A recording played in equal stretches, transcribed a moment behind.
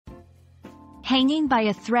Hanging by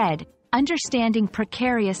a thread, understanding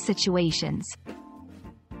precarious situations.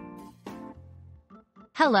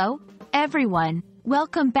 Hello, everyone.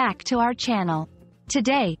 Welcome back to our channel.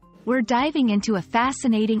 Today, we're diving into a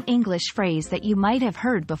fascinating English phrase that you might have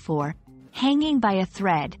heard before, hanging by a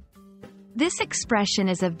thread. This expression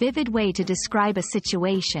is a vivid way to describe a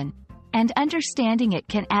situation, and understanding it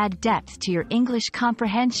can add depth to your English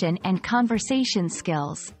comprehension and conversation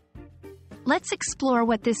skills. Let's explore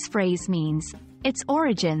what this phrase means, its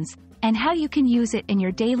origins, and how you can use it in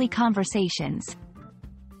your daily conversations.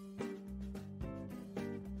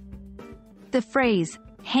 The phrase,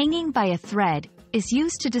 hanging by a thread, is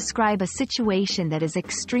used to describe a situation that is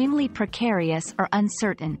extremely precarious or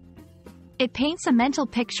uncertain. It paints a mental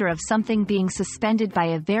picture of something being suspended by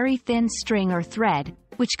a very thin string or thread,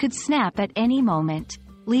 which could snap at any moment,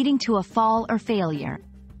 leading to a fall or failure.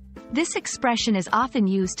 This expression is often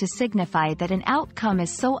used to signify that an outcome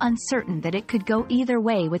is so uncertain that it could go either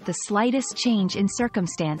way with the slightest change in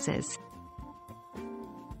circumstances.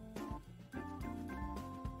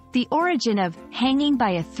 The origin of hanging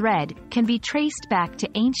by a thread can be traced back to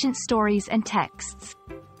ancient stories and texts.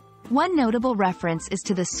 One notable reference is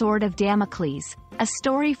to the Sword of Damocles, a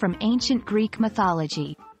story from ancient Greek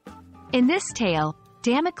mythology. In this tale,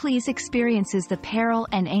 Damocles experiences the peril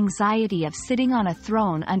and anxiety of sitting on a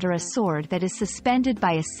throne under a sword that is suspended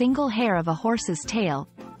by a single hair of a horse's tail,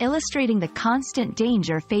 illustrating the constant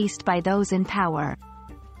danger faced by those in power.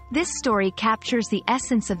 This story captures the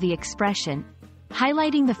essence of the expression,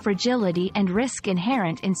 highlighting the fragility and risk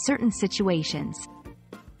inherent in certain situations.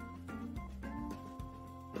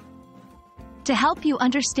 To help you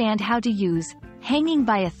understand how to use hanging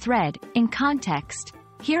by a thread in context,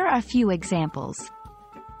 here are a few examples.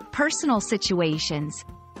 Personal situations.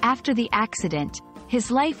 After the accident,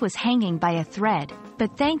 his life was hanging by a thread,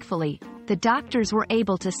 but thankfully, the doctors were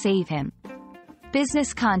able to save him.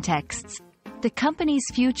 Business contexts. The company's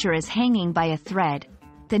future is hanging by a thread.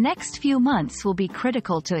 The next few months will be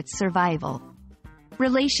critical to its survival.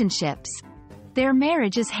 Relationships. Their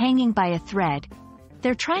marriage is hanging by a thread.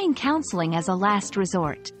 They're trying counseling as a last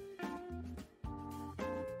resort.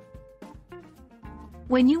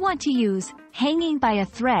 When you want to use hanging by a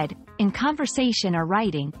thread in conversation or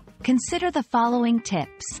writing, consider the following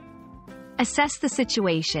tips. Assess the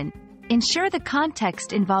situation. Ensure the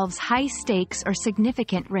context involves high stakes or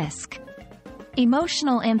significant risk.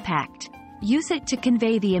 Emotional impact. Use it to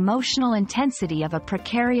convey the emotional intensity of a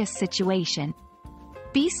precarious situation.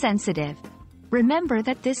 Be sensitive. Remember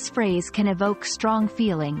that this phrase can evoke strong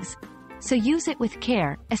feelings, so use it with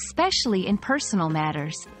care, especially in personal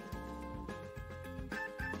matters.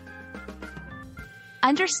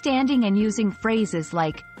 Understanding and using phrases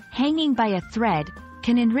like hanging by a thread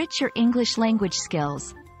can enrich your English language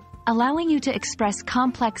skills, allowing you to express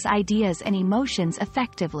complex ideas and emotions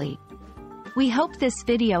effectively. We hope this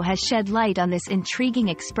video has shed light on this intriguing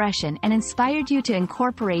expression and inspired you to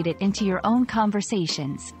incorporate it into your own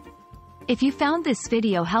conversations. If you found this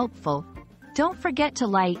video helpful, don't forget to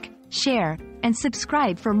like, share, and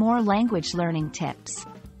subscribe for more language learning tips.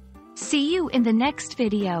 See you in the next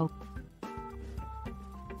video.